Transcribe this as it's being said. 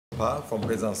Chopard from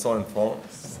Besançon in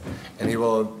France, and he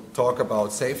will talk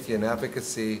about safety and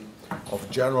efficacy of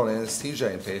general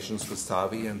anesthesia in patients with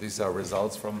TAVI, and these are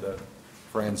results from the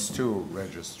France 2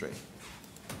 registry.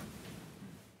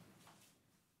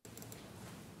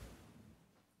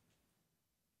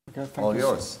 Okay, all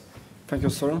yours. Thank you,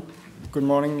 sir. Good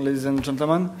morning, ladies and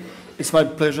gentlemen. It's my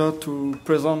pleasure to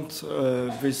present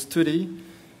this study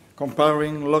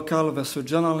comparing local versus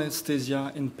general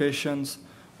anesthesia in patients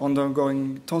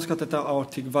undergoing transcatheter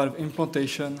aortic valve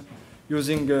implantation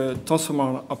using a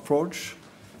transfemoral approach.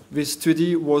 This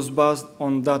study was based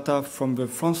on data from the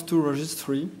France 2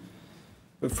 registry.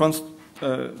 I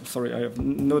have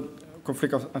no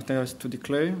conflict of interest to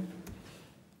declare.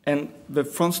 And the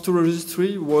France 2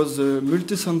 registry was a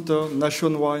multi-center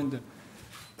nationwide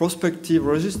prospective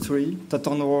registry that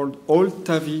enrolled all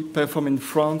TAVI performed in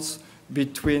France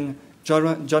between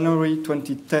January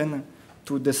 2010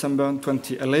 to December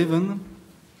 2011.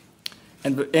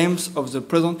 And the aims of the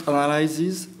present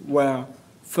analysis were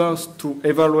first to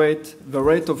evaluate the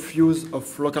rate of use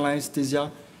of local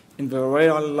anesthesia in the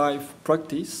real-life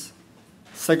practice.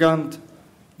 Second,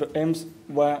 the aims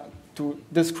were to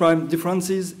describe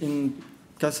differences in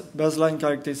baseline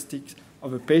characteristics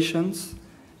of the patients.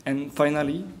 And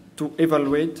finally, to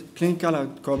evaluate clinical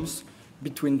outcomes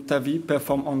between TAVI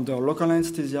performed under local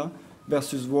anesthesia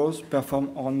versus those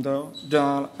performed under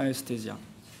general anesthesia.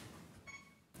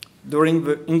 During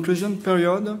the inclusion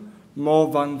period,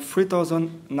 more than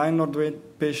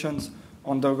 3,900 patients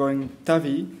undergoing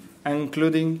TAVI,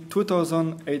 including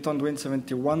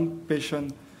 2,871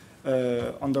 patients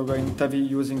undergoing TAVI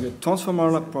using a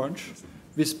transfemoral approach.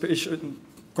 This patient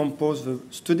composed the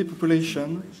study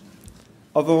population.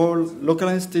 Overall, local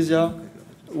anesthesia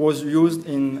was used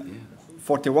in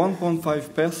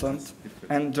 41.5%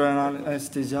 and general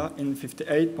anesthesia in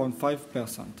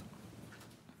 58.5%.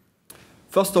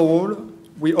 First of all,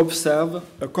 we observe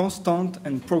a constant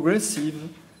and progressive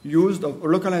use of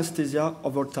local anesthesia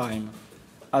over time.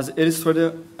 As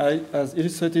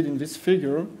illustrated in this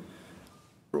figure,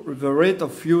 the rate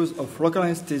of use of local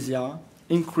anesthesia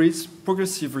increased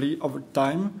progressively over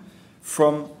time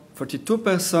from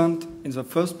 32% in the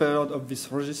first period of this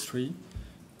registry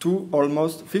to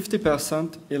almost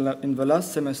 50% in the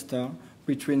last semester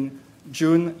between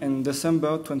June and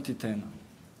December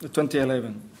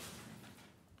 2011.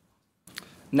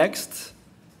 Next,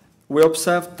 we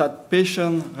observed that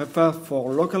patients referred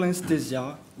for local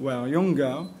anesthesia were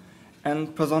younger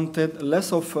and presented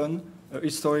less often a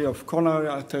history of coronary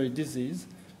artery disease,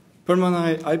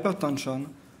 pulmonary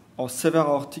hypertension, or severe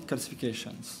aortic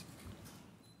calcifications.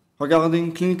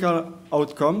 Regarding clinical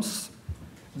outcomes,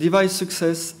 device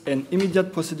success and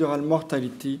immediate procedural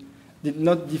mortality did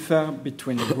not differ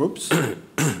between groups.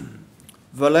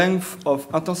 The length of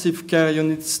intensive care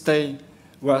unit stay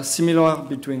were similar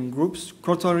between groups,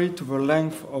 contrary to the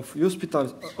length of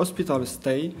hospital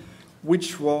stay,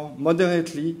 which were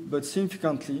moderately but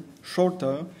significantly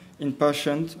shorter in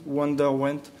patients who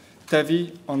underwent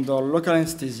TAVI under local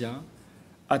anesthesia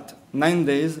at 9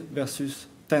 days versus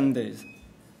 10 days.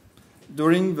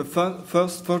 During the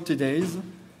first 30 days,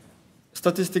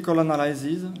 statistical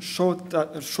analysis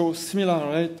show similar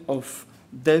rate of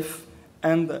death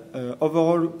and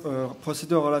overall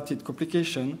procedure-related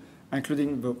complication,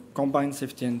 including the combined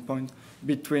safety endpoint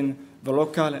between the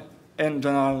local and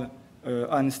general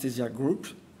anesthesia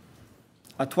groups.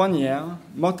 At 1 year,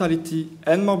 mortality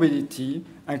and morbidity,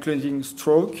 including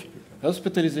stroke,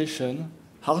 hospitalization,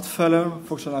 heart failure,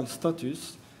 functional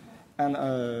status, and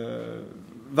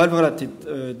valve-related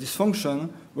dysfunction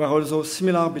were also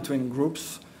similar between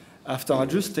groups after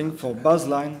adjusting for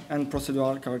baseline and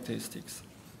procedural characteristics.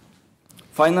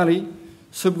 Finally,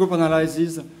 subgroup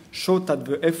analysis showed that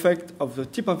the effect of the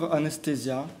type of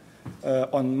anesthesia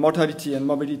on mortality and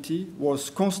morbidity was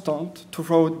constant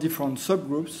throughout different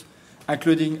subgroups,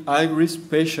 including high-risk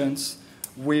patients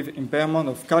with impairment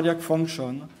of cardiac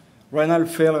function, renal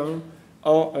failure,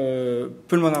 or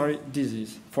pulmonary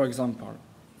disease, for example.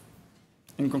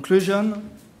 In conclusion,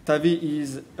 TAVI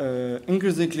is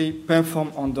increasingly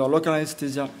performed under local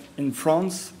anesthesia in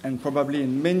France and probably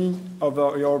in many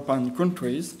other European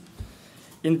countries.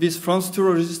 In this France 2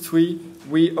 registry,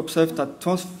 we observed that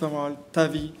transfemoral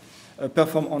TAVI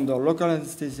performed under local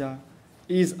anesthesia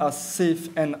is as safe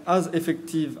and as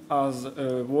effective as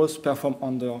was performed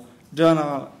under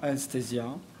general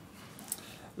anesthesia.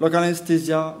 Local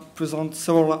anesthesia presents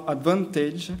several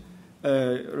advantages.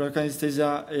 Local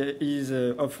anesthesia is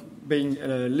of being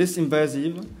less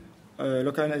invasive.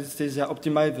 Local anesthesia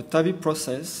optimizes the TAVI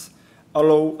process,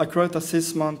 allow accurate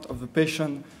assessment of the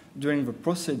patient during the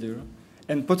procedure,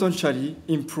 and potentially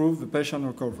improve the patient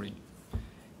recovery.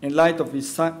 In light of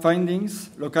these findings,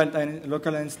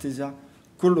 local anesthesia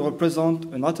could represent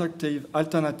an attractive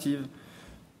alternative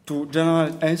to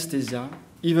general anesthesia,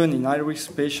 even in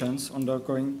high-risk patients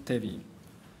undergoing TAVI.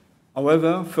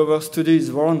 However, further study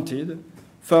is warranted,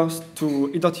 first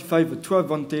to identify the true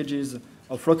advantages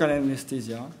of local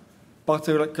anesthesia,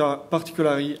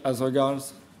 particularly as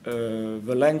regards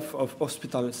the length of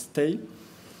hospital stay,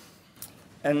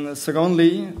 and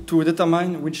secondly, to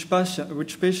determine which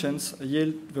patients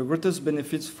yield the greatest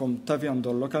benefits from TAVI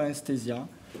under local anesthesia,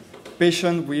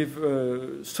 patients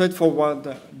with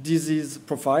straightforward disease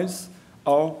profiles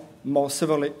or more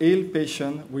severely ill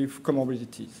patients with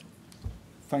comorbidities.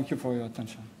 Thank you for your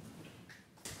attention.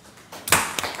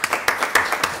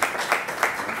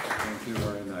 Thank you,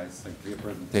 very nice and clear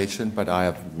presentation, but I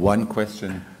have one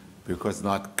question because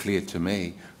not clear to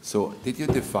me. So did you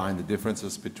define the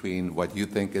differences between what you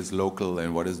think is local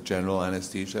and what is general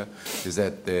anesthesia? Is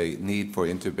that the need for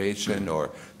intubation or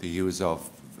the use of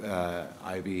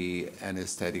IV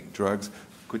anesthetic drugs?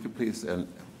 Could you please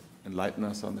enlighten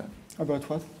us on that? About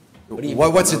what?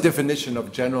 What's the definition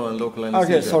of general and local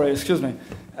anesthesia? Okay, sorry, excuse me.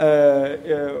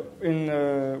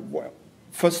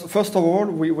 First of all,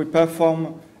 we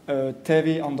perform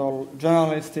TAVI under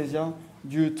general anesthesia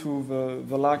due to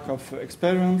the lack of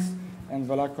experience and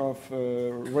the lack of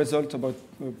result about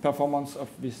performance of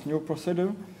this new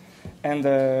procedure. And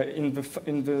in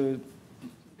the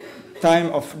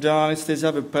time of general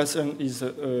anesthesia, the person is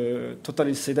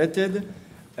totally sedated,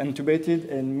 intubated,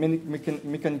 and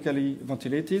mechanically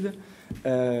ventilated.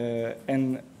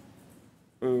 And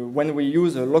when we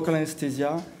use a local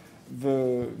anesthesia,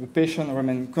 the patient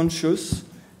remains conscious,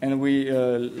 and we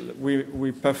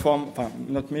perform,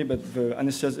 not me, but the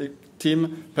anesthetic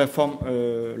team perform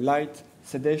light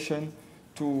sedation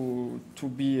to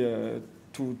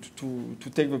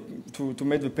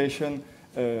make the patient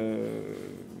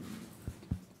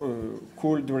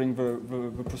cool during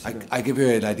the procedure. I give you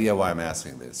an idea why I'm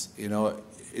asking this. You know,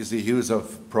 is the use of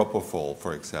Propofol,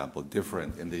 for example,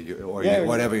 different in the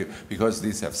whatever? Because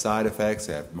these have side effects,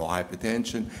 they have more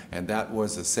hypertension, and that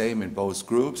was the same in both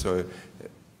groups. Or I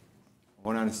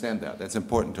want to understand that. That's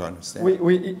important to understand.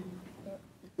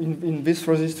 In this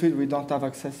registry, we don't have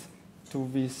access to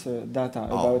this data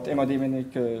about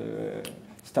hemodynamic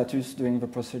status during the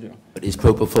procedure. But is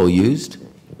Propofol used?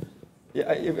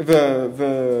 Yeah,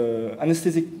 the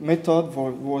anesthetic method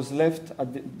was left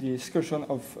at the discussion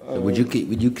of. Would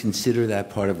you consider that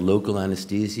part of local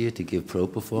anesthesia to give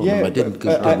Propofol? Yeah, I didn't.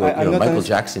 Michael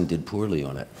Jackson did poorly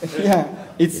on it. Yeah,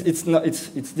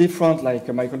 it's different like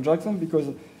Michael Jackson because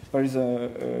there is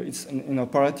it's in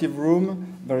operative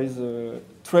room. There is a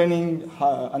training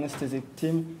anesthetic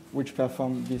team which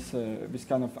perform this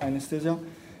kind of anesthesia,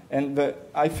 and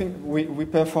I think we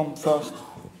perform first.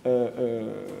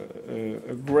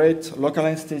 A great local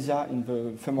anesthesia in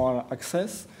the femoral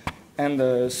access,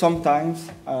 and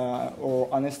sometimes our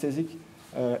anesthetic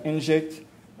inject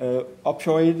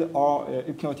opioid or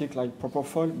hypnotic like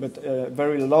Propofol, but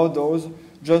very low dose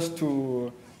just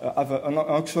to have an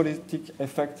anxiolytic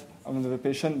effect on the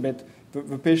patient, but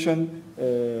the patient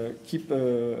keep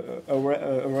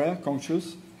aware,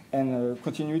 conscious, and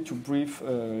continue to breathe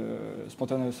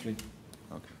spontaneously.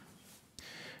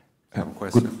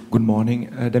 Good morning,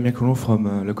 Damien Collomb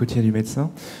from Le Quotidien du Médecin.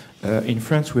 In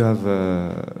France, we have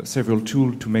several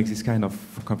tools to make this kind of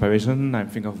comparison. I'm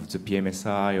thinking of the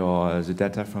PMSI or the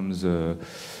data from the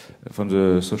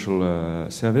social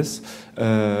service.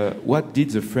 What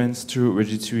did the France 2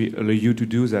 registry allow you to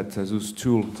do that those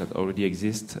tools that already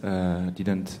exist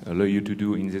didn't allow you to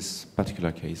do in this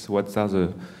particular case? What are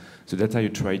the data you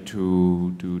tried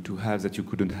to have that you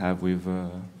couldn't have with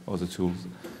other tools?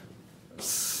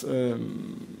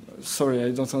 Sorry, I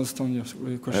don't understand your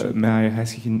question. May I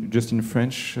ask just in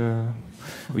French?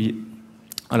 Oui.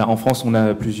 Alors, en France, on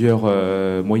a plusieurs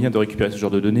moyens de récupérer ce genre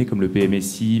de données, comme le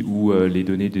PMSI ou les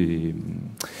données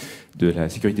de la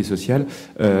sécurité sociale.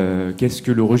 Qu'est-ce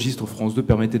que le registre France 2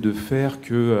 permettait de faire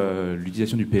que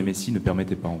l'utilisation du PMSI ne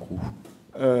permettait pas en gros?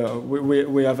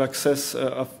 We have access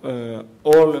of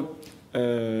all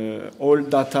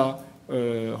data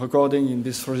recording in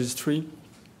this registry.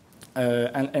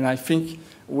 And I think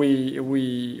we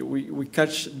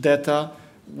catch data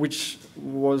which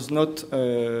was not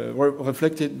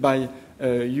reflected by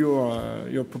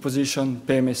your proposition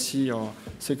PMSC or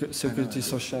Security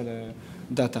Social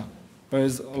data. There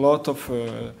is a lot of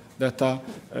data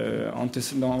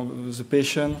antecedent the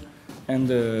patient and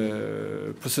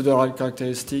procedural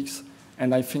characteristics,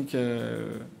 and I think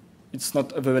it's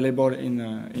not available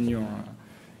in your.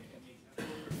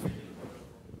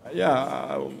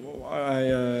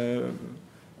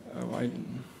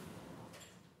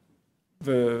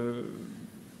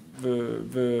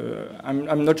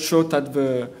 I'm not sure that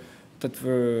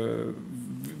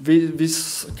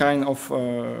this kind of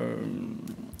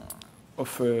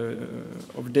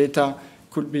data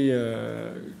could be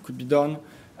done.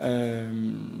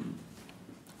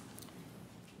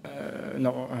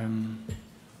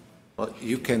 Well,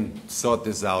 you can sort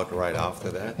this out right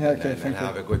after that, yeah, okay, and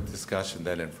have a good discussion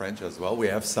then in French as well. We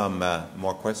have some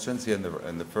more questions here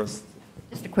in the first.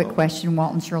 Just a quick question,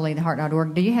 Walton Shirley,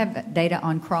 theheart.org. Do you have data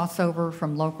on crossover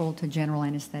from local to general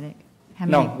anesthetic?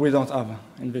 No, we don't have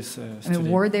in this study. I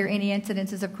mean, were there any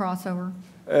incidences of crossover?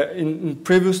 In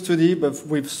previous study, but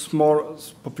with small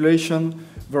population,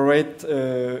 the rate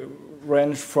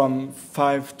ranged from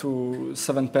 5 to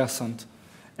 7%.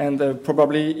 And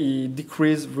probably it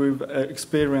decreased with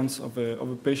experience of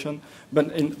a patient.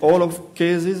 But in all of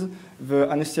cases, the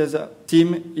anesthesia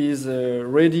team is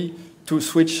ready to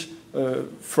switch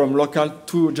from local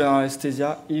to general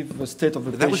anesthesia if the state of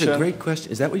the patient... That was a great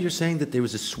question. Is that what you're saying, that there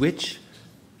was a switch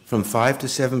from 5 to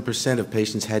 7% of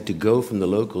patients had to go from the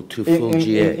local to full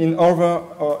GA? In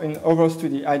other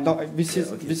study,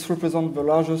 this represents the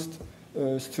largest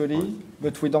study,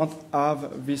 but we don't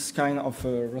have this kind of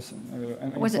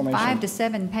information. Was it 5 to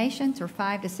 7 patients or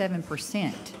 5 to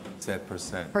 7%? Said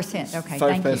percent. Percent, okay,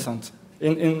 5%.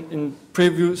 In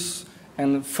previous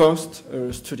and first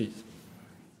studies.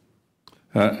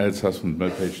 Ed Sussman,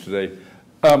 MedPage Today.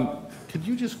 Could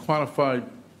you just quantify,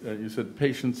 you said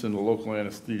patients in the local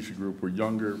anesthesia group were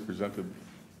younger, presented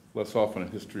less often a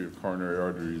history of coronary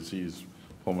artery disease,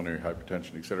 pulmonary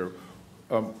hypertension, et cetera.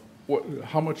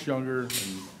 How much younger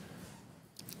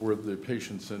were the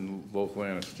patients in local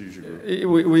anesthesia group?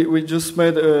 We just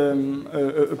made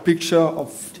a picture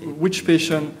of which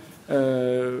patient,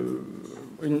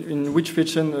 in which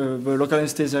patient the local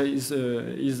anesthesia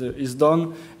is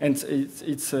done, and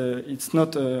it's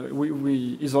not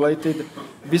we isolated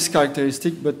this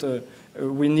characteristic, but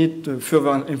we need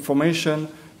further information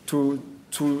to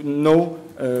know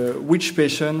which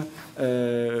patient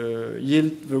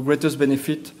yield the greatest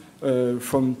benefit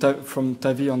from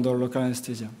TAVI under local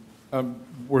anesthesia.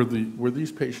 Were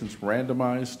these patients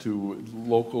randomized to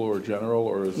local or general,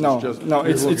 or is this just... No,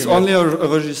 it's only a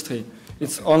registry.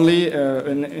 It's only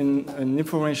an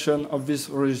information of this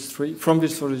registry, from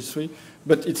this registry,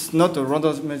 but it's not a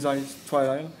randomized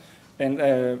trial, and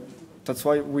that's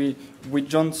why we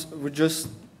just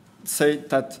say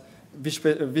that this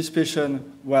patient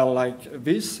were like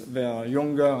this. They are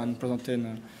younger and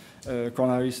presenting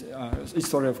coronary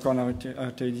history of coronary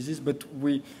artery disease, but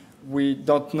we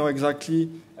don't know exactly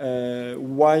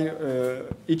why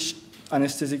each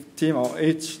anesthetic team or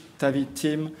each TAVI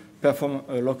team perform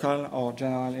local or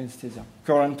general anesthesia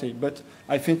currently. But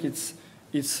I think it's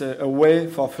a way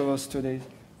for further studies,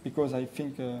 because I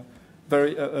think a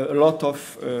lot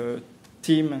of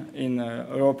team in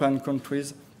European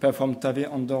countries perform TAVI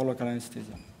under local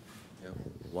anesthesia. Yeah.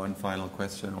 One final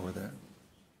question over there.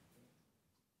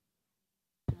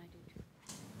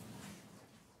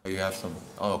 You have some.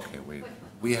 Oh, okay,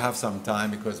 we have some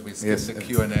time because we skipped the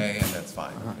Q&A, and that's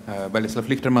fine. Bolesław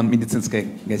Lichterman, Медицинская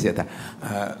газета.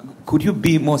 Could you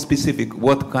be more specific?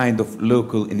 What kind of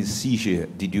local anesthesia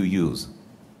did you use?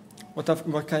 What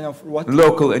kind of what?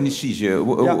 Local anesthesia.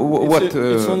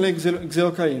 It's only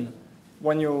xylocaine.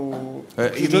 When you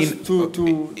just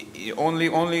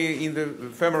only in the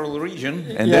femoral region,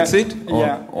 and that's it.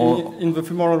 In the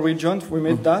femoral region, we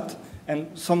made that. And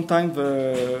sometimes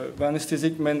the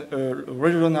anesthetic made a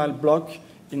regional block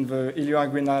in the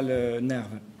ilioinguinal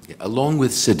nerve. Yeah, along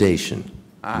with sedation,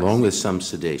 with some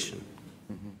sedation.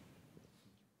 Mm-hmm.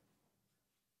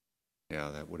 Yeah,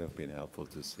 that would have been helpful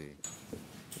to see.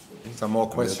 Some more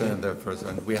questions in the first,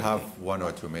 and we have 1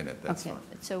 or 2 minutes. That's fine.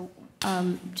 So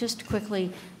just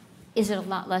quickly, is it a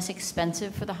lot less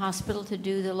expensive for the hospital to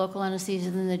do the local anesthesia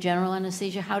than the general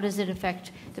anesthesia? How does it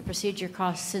affect the procedure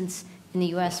costs, since in the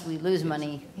U.S., we lose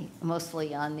money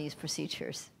mostly on these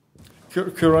procedures?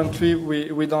 Currently,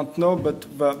 we don't know, but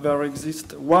there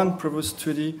exists one previous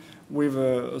study with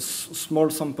a small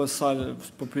sample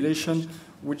size population,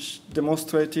 which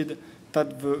demonstrated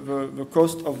that the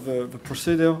cost of the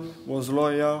procedure was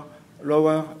lower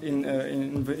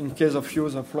in case of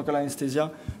use of local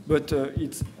anesthesia. But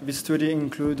this study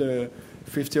includes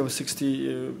 50 or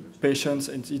 60 patients,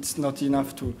 and it's not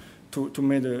enough to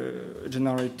make a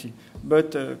generality.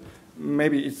 But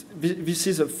maybe this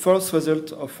is the first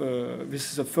result of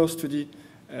this is the first study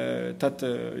that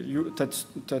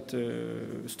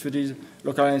studies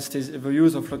local anesthesia, the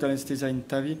use of local anesthesia in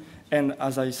TAVI. And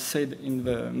as I said in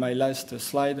my last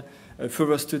slide,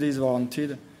 further studies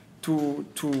warranted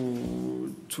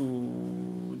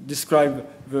describe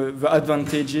the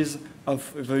advantages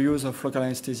of the use of local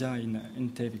anesthesia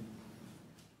in TAVI.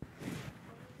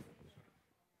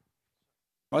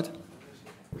 What?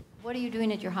 What are you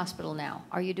doing at your hospital now?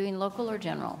 Are you doing local or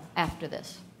general after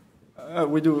this?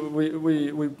 We do.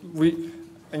 We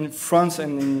in France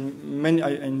and in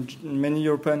many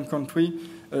European countries,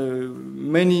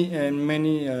 many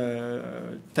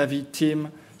TAVI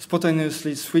team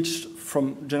spontaneously switched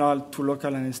from general to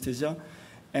local anesthesia,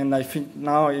 and I think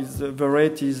now the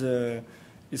rate is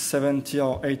 70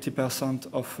 or 80%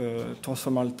 of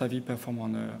transfemoral TAVI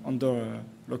performed under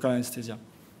local anesthesia.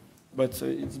 But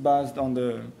it's based on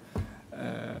the.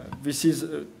 This is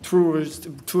true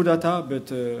data,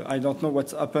 but I don't know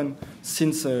what's happened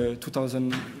since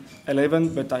 2011.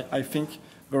 But I think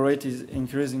the rate is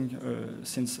increasing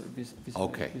since this.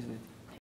 Okay. This